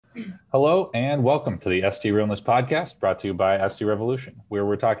Hello and welcome to the SDRealness podcast brought to you by SD Revolution, where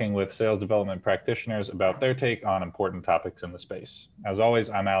we're talking with sales development practitioners about their take on important topics in the space. As always,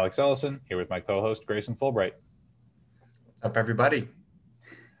 I'm Alex Ellison, here with my co-host Grayson Fulbright. What's up, everybody?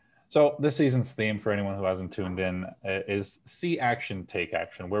 So this season's theme, for anyone who hasn't tuned in, is See Action, Take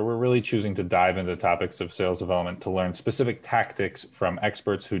Action, where we're really choosing to dive into topics of sales development to learn specific tactics from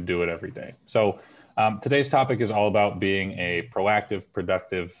experts who do it every day. So today's topic is all about being a proactive,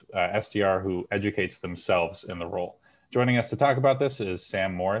 productive SDR who educates themselves in the role. Joining us to talk about this is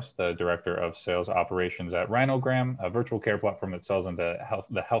Sam Morris, the Director of Sales Operations at Rhinogram, a virtual care platform that sells into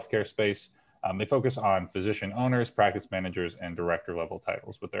the healthcare space. They focus on physician owners, practice managers, and director level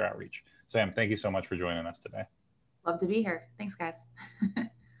titles with their outreach. Sam, thank you so much for joining us today. Love to be here. Thanks, guys.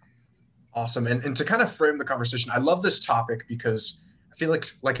 Awesome. And to kind of frame the conversation, I love this topic because I feel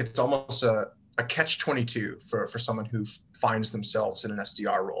like it's almost a catch-22 for someone who finds themselves in an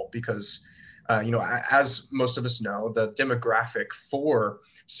SDR role because, as most of us know, the demographic for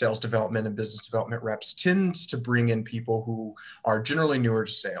sales development and business development reps tends to bring in people who are generally newer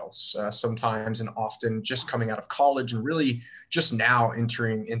to sales, sometimes and often just coming out of college and really just now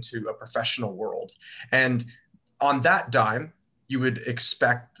entering into a professional world. And on that dime, you would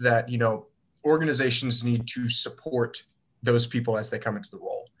expect that, organizations need to support those people as they come into the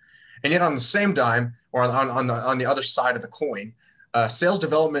role. And yet on the same dime, or on the other side of the coin, sales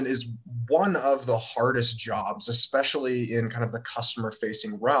development is one of the hardest jobs, especially in kind of the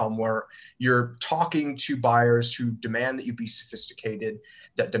customer-facing realm, where you're talking to buyers who demand that you be sophisticated,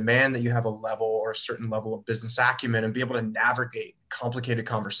 that demand that you have a level or a certain level of business acumen and be able to navigate complicated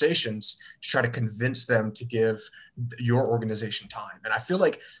conversations to try to convince them to give your organization time. And I feel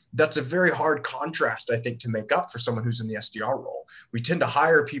like that's a very hard contrast, I think, to make up for someone who's in the SDR role. We tend to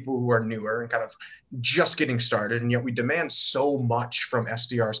hire people who are newer and kind of just getting started, and yet we demand so much from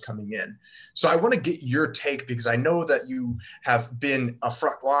SDRs coming in. So I want to get your take because I know that you have been a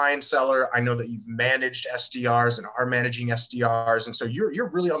frontline seller. I know that you've managed SDRs and are managing SDRs. And so you're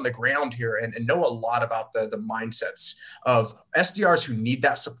really on the ground here and know a lot about the mindsets of SDRs who need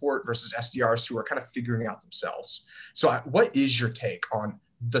that support versus SDRs who are kind of figuring out themselves. So what is your take on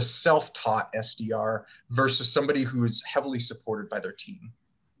the self-taught SDR versus somebody who is heavily supported by their team?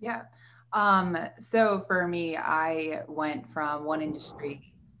 Yeah. So for me, I went from one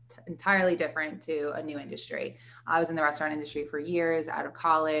industry entirely different to a new industry. I was in the restaurant industry for years, out of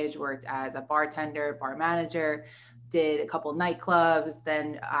college, worked as a bartender, bar manager, did a couple nightclubs.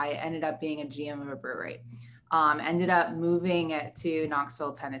 Then I ended up being a GM of a brewery. Ended up moving to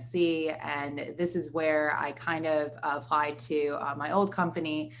Knoxville, Tennessee. And this is where I kind of applied to my old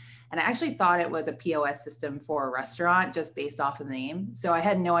company. And I actually thought it was a POS system for a restaurant just based off of the name. So I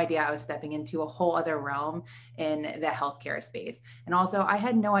had no idea I was stepping into a whole other realm in the healthcare space. And also I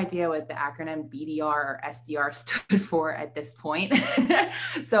had no idea what the acronym BDR or SDR stood for at this point.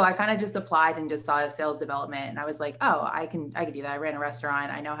 So I kind of just applied and just saw sales development. And I was like, oh, I can do that. I ran a restaurant.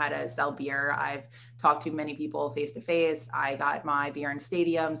 I know how to sell beer. I've talked to many people face to face. I got my beer in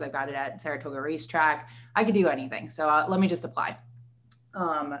stadiums. I got it at Saratoga Racetrack. I could do anything. So let me just apply.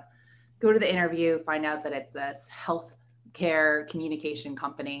 Go to the interview, find out that it's this healthcare communication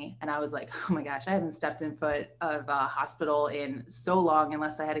company. And I was like, oh my gosh, I haven't stepped in foot of a hospital in so long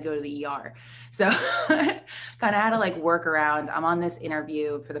unless I had to go to the ER. So kind of had to work around. I'm on this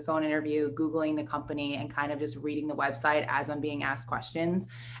interview for the phone interview, Googling the company and kind of just reading the website as I'm being asked questions.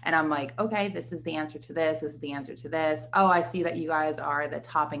 And I'm like, okay, this is the answer to this. This is the answer to this. Oh, I see that you guys are the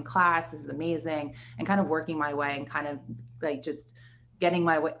top in class. This is amazing. And kind of working my way and kind of just getting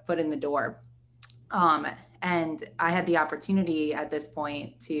my foot in the door. And I had the opportunity at this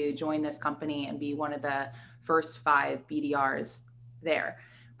point to join this company and be one of the first 5 BDRs there,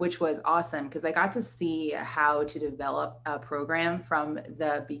 which was awesome because I got to see how to develop a program from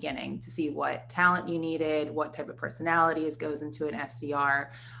the beginning, to see what talent you needed, what type of personalities goes into an SDR,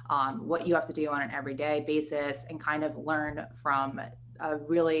 what you have to do on an everyday basis, and kind of learn from a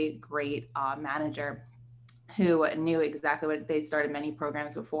really great manager who knew exactly what they started many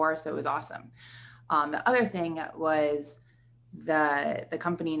programs before. So it was awesome. The other thing was the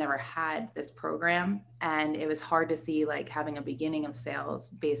company never had this program, and it was hard to see having a beginning of sales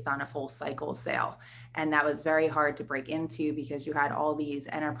based on a full cycle sale. And that was very hard to break into because you had all these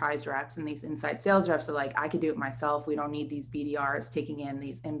enterprise reps and these inside sales reps are I could do it myself. We don't need these BDRs taking in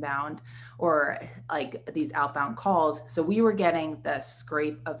these inbound or these outbound calls. So we were getting the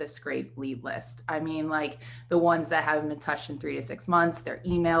scrape of the scrape lead list. I mean, the ones that haven't been touched in 3 to 6 months, their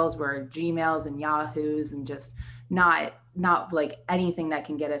emails were Gmails and Yahoos and just not anything that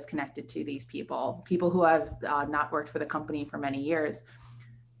can get us connected to these people who have not worked for the company for many years.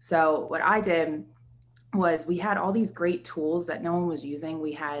 So what I did was we had all these great tools that no one was using.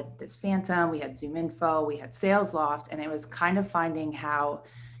 We had this Phantom, we had Zoom Info, we had Sales Loft, and it was kind of finding how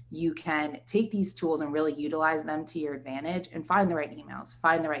you can take these tools and really utilize them to your advantage and find the right emails,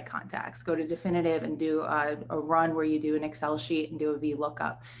 find the right contacts, go to Definitive and do a run where you do an Excel sheet and do a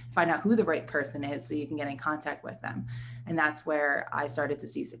VLOOKUP, find out who the right person is so you can get in contact with them. And that's where I started to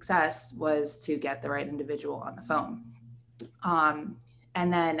see success, was to get the right individual on the phone.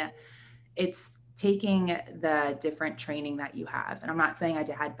 And then it's taking the different training that you have. And I'm not saying I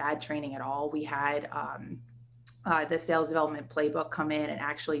had bad training at all. We had the sales development playbook come in and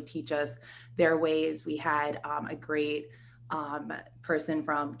actually teach us their ways. We had a great person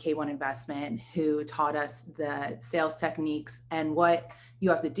from K1 Investment who taught us the sales techniques. And what you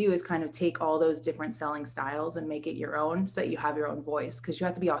have to do is kind of take all those different selling styles and make it your own, so that you have your own voice, because you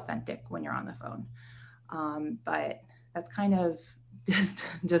have to be authentic when you're on the phone. But that's kind of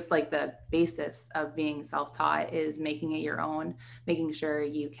just like the basis of being self-taught, is making it your own, making sure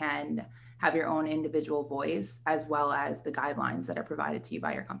you can have your own individual voice, as well as the guidelines that are provided to you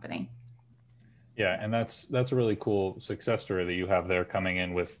by your company. Yeah, and that's a really cool success story that you have there, coming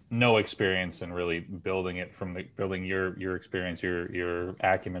in with no experience and really building it from building your experience, your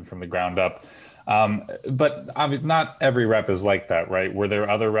acumen from the ground up. But not every rep is like that, right? Were there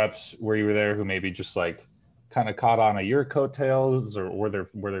other reps where you were there who maybe just like kind of caught on your coattails, or were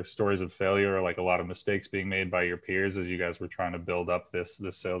there stories of failure, or like a lot of mistakes being made by your peers as you guys were trying to build up this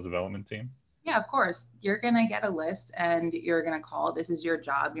sales development team? Yeah, of course. You're going to get a list and you're going to call. This is your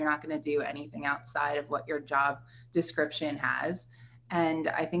job. You're not going to do anything outside of what your job description has. And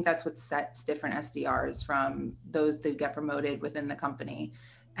I think that's what sets different SDRs from those that get promoted within the company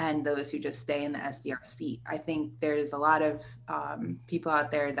and those who just stay in the SDR seat. I think there's a lot of people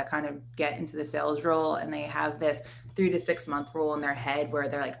out there that kind of get into the sales role and they have this 3 to 6 month rule in their head where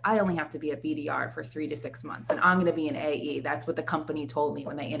they're like, I only have to be a BDR for 3 to 6 months and I'm going to be an AE. That's what the company told me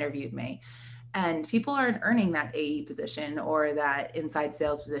when they interviewed me. And people aren't earning that AE position or that inside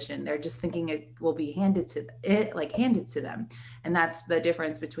sales position. They're just thinking it will be handed to them. And that's the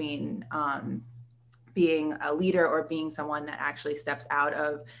difference between being a leader or being someone that actually steps out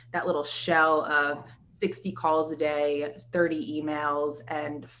of that little shell of 60 calls a day, 30 emails,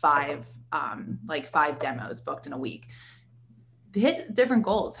 and five demos booked in a week. Hit different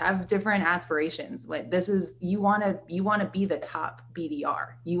goals, have different aspirations. You want to be the top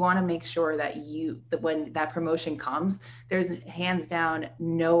BDR. You want to make sure that when that promotion comes, there's hands down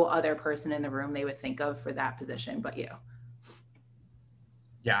no other person in the room they would think of for that position but you.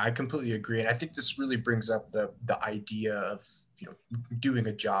 Yeah, I completely agree. And I think this really brings up the idea of, doing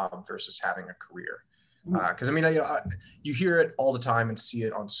a job versus having a career. Because you hear it all the time and see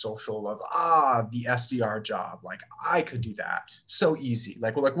it on social of the SDR job. Like, I could do that so easy.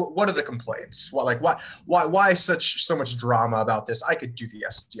 Like what are the complaints? Why so much drama about this? I could do the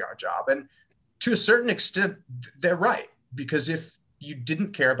SDR job. And to a certain extent, they're right, because if you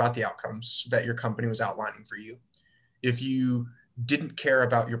didn't care about the outcomes that your company was outlining for you, if you didn't care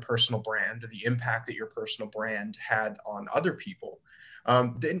about your personal brand or the impact that your personal brand had on other people,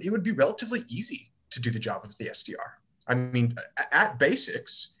 then it would be relatively easy to do the job of the SDR. I mean, at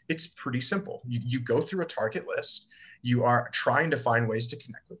basics, it's pretty simple. You go through a target list, you are trying to find ways to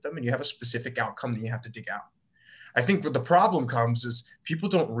connect with them, and you have a specific outcome that you have to dig out. I think what the problem comes is people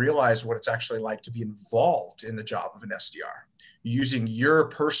don't realize what it's actually like to be involved in the job of an SDR, using your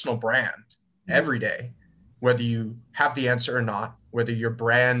personal brand every day, whether you have the answer or not, whether your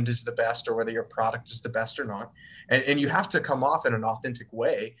brand is the best or whether your product is the best or not. And you have to come off in an authentic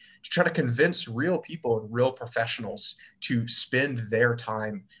way to try to convince real people and real professionals to spend their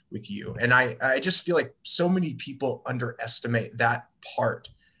time with you. And I just feel like so many people underestimate that part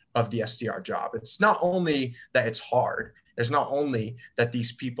of the SDR job. It's not only that it's hard, it's not only that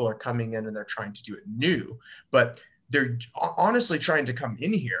these people are coming in and they're trying to do it new, but they're honestly trying to come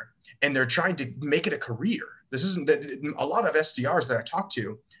in here and they're trying to make it a career. This isn't that a lot of SDRs that I talk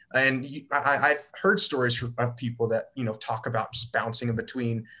to, and I've heard stories of people that, talk about just bouncing in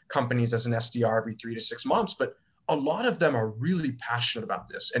between companies as an SDR every 3 to 6 months, but a lot of them are really passionate about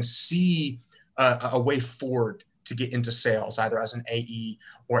this and see a way forward to get into sales, either as an AE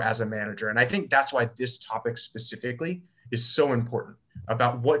or as a manager. And I think that's why this topic specifically is so important,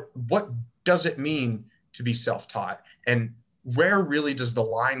 about what does it mean to be self-taught, and where really does the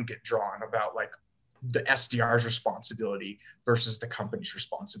line get drawn about like the SDR's responsibility versus the company's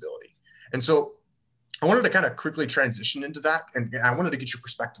responsibility. And so I wanted to kind of quickly transition into that. And I wanted to get your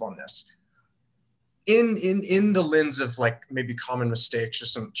perspective on this in the lens of like maybe common mistakes or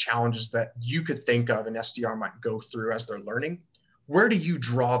some challenges that you could think of an SDR might go through as they're learning. where do you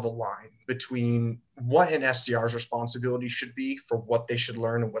draw the line between what an SDR's responsibility should be for what they should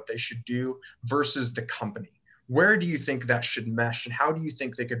learn and what they should do versus the company? Where do you think that should mesh, and how do you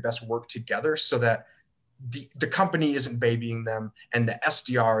think they could best work together so that the company isn't babying them and the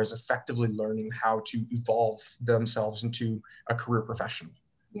SDR is effectively learning how to evolve themselves into a career professional?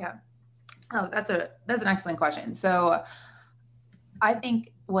 Yeah. Oh, that's an excellent question. So I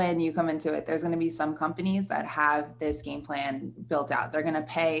think when you come into it, there's going to be some companies that have this game plan built out. They're going to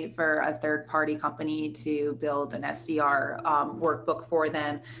pay for a third-party company to build an SDR workbook for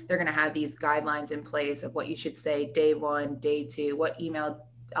them. They're going to have these guidelines in place of what you should say day 1, day 2, what email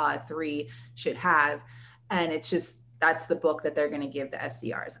 3 should have. And it's just, that's the book that they're going to give the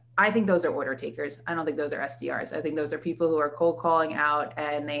SDRs. I think those are order takers. I don't think those are SDRs. I think those are people who are cold calling out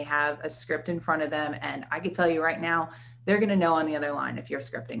and they have a script in front of them. And I can tell you right now, they're going to know on the other line if you're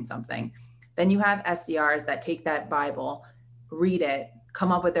scripting something. Then you have SDRs that take that Bible, read it,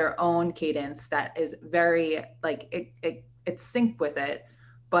 come up with their own cadence that is very like it's synced with it,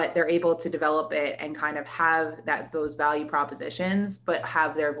 but they're able to develop it and kind of have those value propositions, but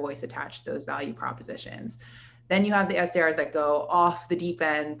have their voice attached to those value propositions. Then you have the SDRs that go off the deep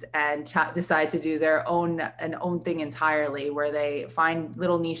end and decide to do their own thing entirely, where they find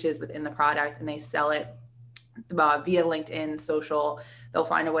little niches within the product and they sell it via LinkedIn, social. They'll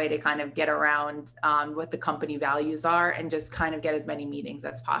find a way to kind of get around what the company values are and just kind of get as many meetings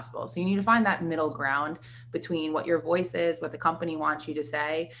as possible. So you need to find that middle ground between what your voice is, what the company wants you to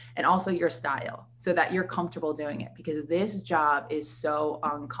say, and also your style so that you're comfortable doing it, because this job is so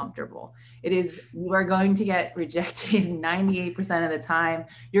uncomfortable. It is, you are going to get rejected 98% of the time.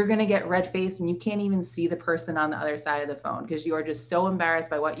 You're going to get red faced and you can't even see the person on the other side of the phone because you are just so embarrassed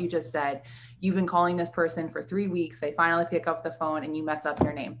by what you just said. You've been calling this person for 3 weeks. They finally pick up the phone and you mess up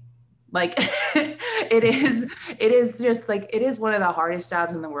your name. Like it is just like, it is one of the hardest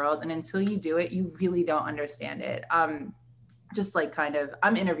jobs in the world. And until you do it, you really don't understand it. Just like kind of,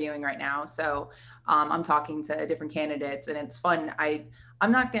 I'm interviewing right now. So I'm talking to different candidates and it's fun.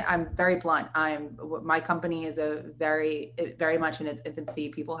 I'm very blunt. My company is very much in its infancy.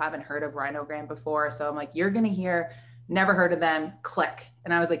 People haven't heard of Rhinogram before. So I'm like, you're going to hear, never heard of them, click.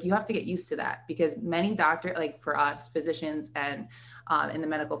 And I was like, you have to get used to that, because many doctors, like for us, physicians and in the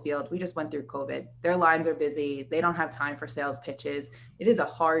medical field, we just went through COVID. Their lines are busy. They don't have time for sales pitches. It is a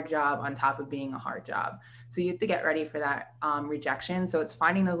hard job on top of being a hard job. So you have to get ready for that rejection. So it's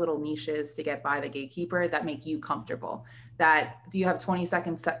finding those little niches to get by the gatekeeper that make you comfortable. That do you have 20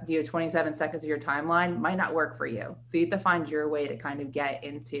 seconds, do you have 27 seconds of your timeline might not work for you. So you have to find your way to kind of get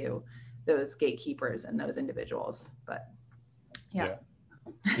into those gatekeepers and those individuals. But yeah.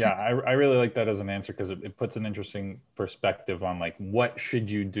 I really like that as an answer, because it puts an interesting perspective on like, what should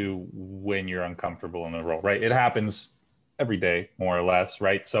you do when you're uncomfortable in the role, right? It happens every day, more or less,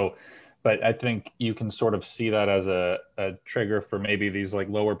 right? So, but I think you can sort of see that as a trigger for maybe these like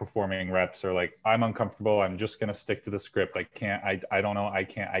lower performing reps, or like, I'm uncomfortable, I'm just going to stick to the script. I don't know, I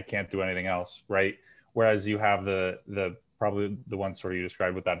can't do anything else, right? Whereas you have the probably the one sort of you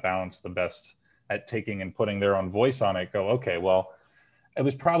described with that balance, the best at taking and putting their own voice on it, go, okay, well, it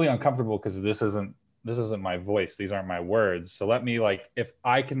was probably uncomfortable because this isn't my voice. These aren't my words. So let me, like, if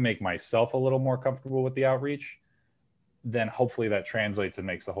I can make myself a little more comfortable with the outreach, then hopefully that translates and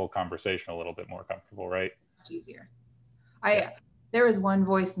makes the whole conversation a little bit more comfortable, right? Much easier. There was one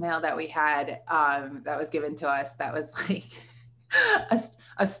voicemail that we had that was given to us that was like,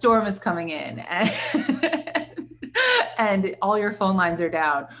 a storm is coming in and all your phone lines are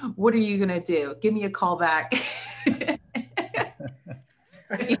down. What are you going to do? Give me a call back.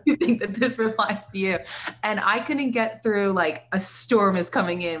 You think that this applies to you? And I couldn't get through like a storm is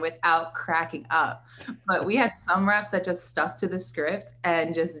coming in without cracking up. But we had some reps that just stuck to the script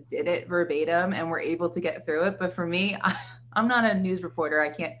and just did it verbatim and were able to get through it. But for me, I'm not a news reporter. I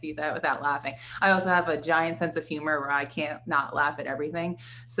can't do that without laughing. I also have a giant sense of humor where I can't not laugh at everything.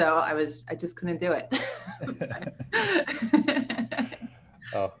 So I just couldn't do it.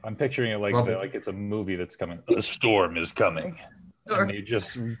 Oh, I'm picturing it like it's a movie that's coming. A storm is coming. Sure. And you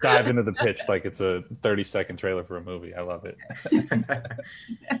just dive into the pitch like it's a 30-second trailer for a movie. I love it.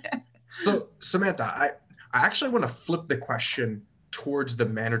 So Samantha, I actually want to flip the question towards the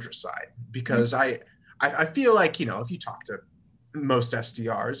manager side, because I feel like, you know, if you talk to most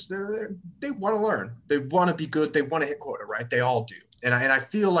SDRs, they want to learn, they want to be good, they want to hit quota, right? They all do. And I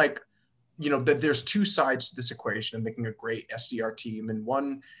feel like, you know, that there's two sides to this equation of making a great SDR team. And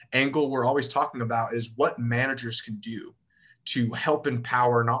one angle we're always talking about is what managers can do to help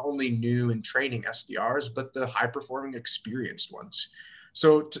empower not only new and training SDRs, but the high performing experienced ones.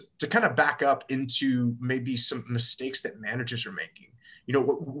 So to kind of back up into maybe some mistakes that managers are making, you know,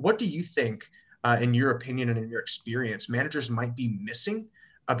 what do you think, in your opinion and in your experience, managers might be missing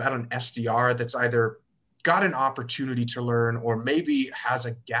about an SDR that's either got an opportunity to learn or maybe has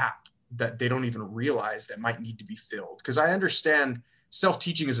a gap that they don't even realize that might need to be filled? Because I understand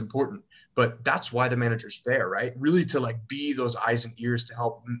self-teaching is important, but that's why the manager's there, right? Really to like be those eyes and ears to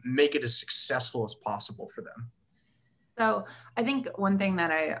help make it as successful as possible for them. So I think one thing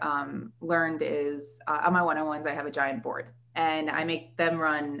that I learned is on my one-on-ones, I have a giant board and I make them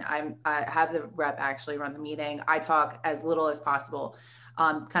run. I have the rep actually run the meeting. I talk as little as possible,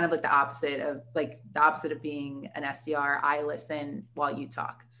 kind of like the opposite of being an SDR. I listen while you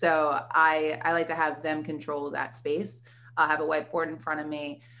talk. So I like to have them control that space. I have a whiteboard in front of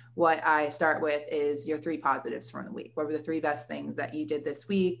me. What I start with is your 3 positives from the week. What were the 3 best things that you did this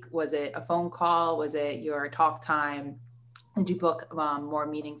week? Was it a phone call? Was it your talk time? Did you book more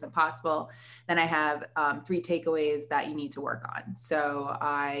meetings than possible? Then I have 3 takeaways that you need to work on. So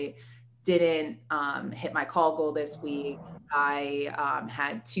I didn't hit my call goal this week. I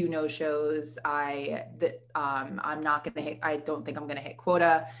had 2 no-shows. I'm not going to hit, I don't think I'm going to hit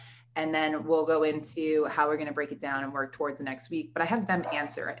quota. And then we'll go into how we're going to break it down and work towards the next week. But I have them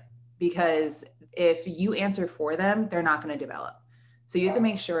answer it, because if you answer for them, they're not going to develop. So you have to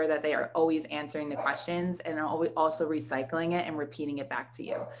make sure that they are always answering the questions and also recycling it and repeating it back to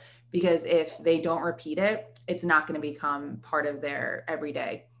you. Because if they don't repeat it, it's not going to become part of their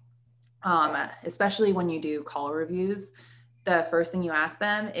everyday. Especially when you do call reviews, the first thing you ask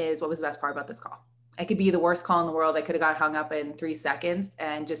them is, what was the best part about this call? It could be the worst call in the world. I could have got hung up in 3 seconds,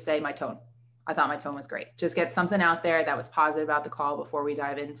 and just say my tone. I thought my tone was great. Just get something out there that was positive about the call before we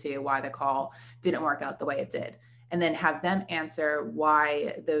dive into why the call didn't work out the way it did. And then have them answer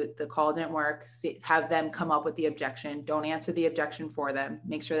why the call didn't work. Have them come up with the objection. Don't answer the objection for them.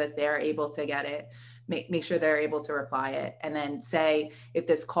 Make sure that they're able to get it. Make sure they're able to reply it. And then say, if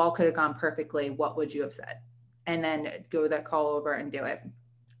this call could have gone perfectly, what would you have said? And then go that call over and do it.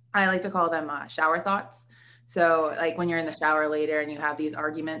 I like to call them shower thoughts. So like when you're in the shower later and you have these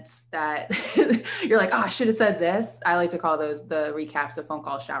arguments that you're like, oh, I should have said this. I like to call those the recaps of phone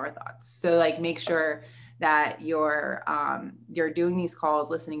call shower thoughts. So like make sure that you're doing these calls,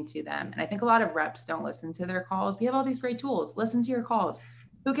 listening to them. And I think a lot of reps don't listen to their calls. We have all these great tools. Listen to your calls.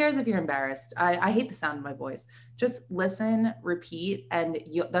 Who cares if you're embarrassed? I hate the sound of my voice. Just listen, repeat, and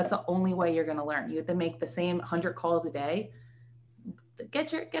that's the only way you're going to learn. You have to make the same 100 calls a day.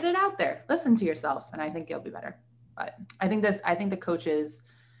 Get it out there. Listen to yourself, and I think you'll be better. But I think the coaches,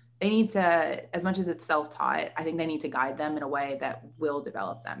 they need to, as much as it's self-taught, I think they need to guide them in a way that will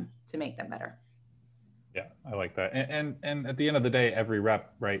develop them to make them better. Yeah, I like that. And at the end of the day, every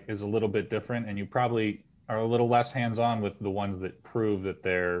rep, right, is a little bit different, and you probably are a little less hands-on with the ones that prove that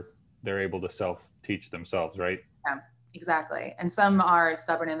they're able to self-teach themselves, right? Yeah, exactly. And some are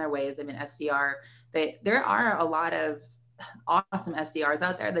stubborn in their ways. I mean, SDR, there are a lot of awesome SDRs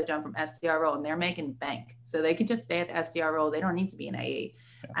out there that jump from SDR role and they're making bank. So they could just stay at the SDR role. They don't need to be an AE.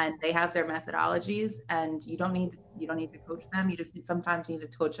 Yeah. And they have their methodologies, and you don't need to coach them. You just sometimes need to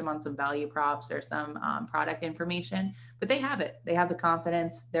coach them on some value props or some product information, but they have it. They have the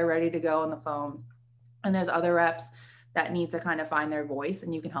confidence. They're ready to go on the phone. And there's other reps that need to kind of find their voice,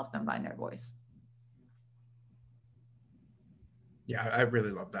 and you can help them find their voice. Yeah, I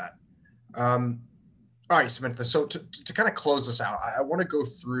really love that. All right, Samantha, so to kind of close this out, I want to go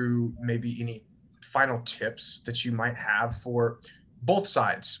through maybe any final tips that you might have for both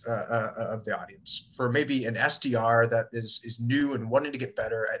sides of the audience, for maybe an SDR that is new and wanting to get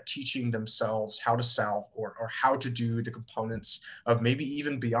better at teaching themselves how to sell or how to do the components of maybe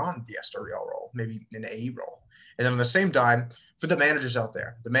even beyond the SDR role, maybe an AE role. And then at the same time, for the managers out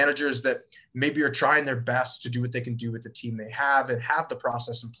there, the managers that maybe are trying their best to do what they can do with the team they have and have the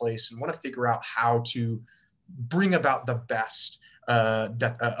process in place and want to figure out how to bring about the best of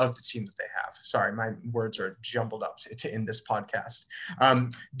the team that they have. Sorry, my words are jumbled up to end this podcast.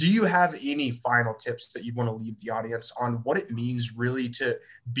 Do you have any final tips that you want to leave the audience on what it means really to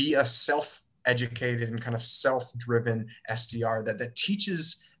be a self-educated and kind of self-driven SDR that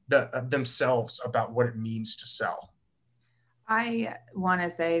teaches themselves about what it means to sell? I want to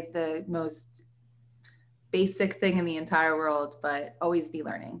say the most basic thing in the entire world, but always be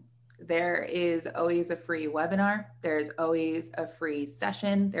learning. There is always a free webinar. There's always a free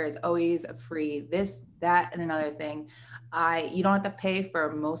session. There's always a free this, that, and another thing. You don't have to pay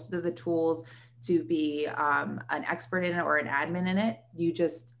for most of the tools to be an expert in it or an admin in it. You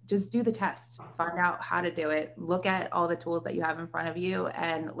just do the test, find out how to do it, look at all the tools that you have in front of you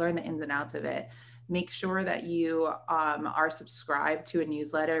and learn the ins and outs of it. make sure that you are subscribed to a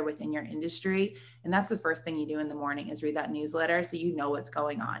newsletter within your industry. And that's the first thing you do in the morning is read that newsletter so you know what's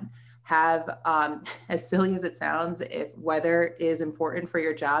going on. Have, as silly as it sounds, if weather is important for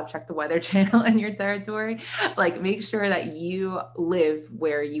your job, check the weather channel in your territory. Like, make sure that you live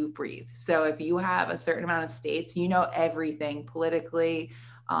where you breathe. So if you have a certain amount of states, you know everything politically,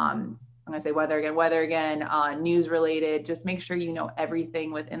 I'm going to say weather again, news related, just make sure you know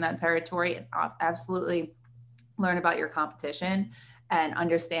everything within that territory, and absolutely learn about your competition and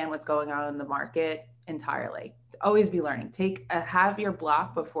understand what's going on in the market entirely. Always be learning. Have your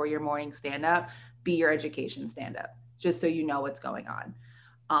block before your morning stand up be your education stand up, just so you know what's going on.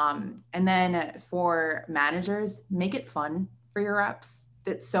 And then for managers, make it fun for your reps.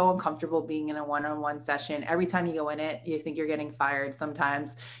 It's so uncomfortable being in a one-on-one session. Every time you go in it, you think you're getting fired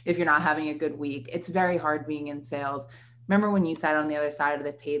sometimes if you're not having a good week. It's very hard being in sales. Remember when you sat on the other side of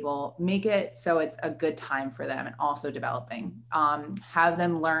the table, make it so it's a good time for them and also developing. Have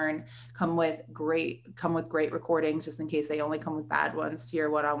them learn, come with great recordings, just in case they only come with bad ones to your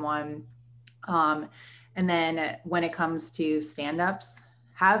one-on-one. And then when it comes to stand-ups,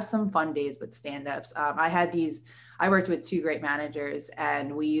 have some fun days with stand-ups. I worked with two great managers,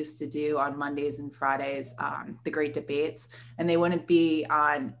 and we used to do on Mondays and Fridays, the great debates, and they wouldn't be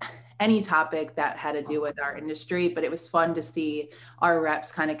on any topic that had to do with our industry, but it was fun to see our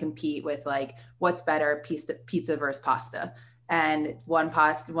reps kind of compete with, like, what's better, pizza versus pasta. And one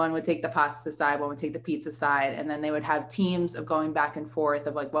would take the pasta side, one would take the pizza side, and then they would have teams of going back and forth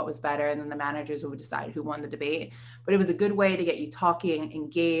of like what was better, and then the managers would decide who won the debate. But it was a good way to get you talking,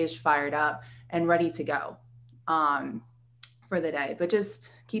 engaged, fired up, and ready to go for the day. But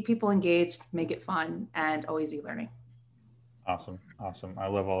just keep people engaged, make it fun, and always be learning. Awesome. I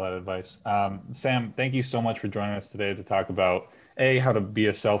love all that advice. Sam, thank you so much for joining us today to talk about A, how to be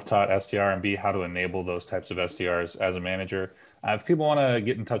a self-taught SDR, and B, how to enable those types of SDRs as a manager. If people want to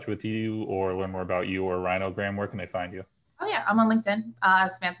get in touch with you or learn more about you or Rhinogram, where can they find you? Oh yeah, I'm on LinkedIn,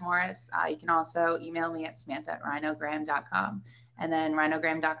 Samantha Morris. You can also email me at samantha@rhinogram.com. And then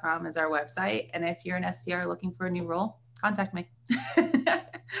rhinogram.com is our website. And if you're an SDR looking for a new role, contact me.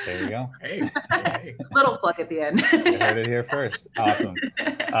 There you go. Hey. Little plug at the end. You heard it here first. Awesome.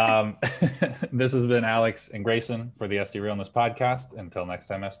 This has been Alex and Grayson for the SDRealness podcast. Until next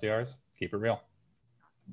time, SDRs, keep it real.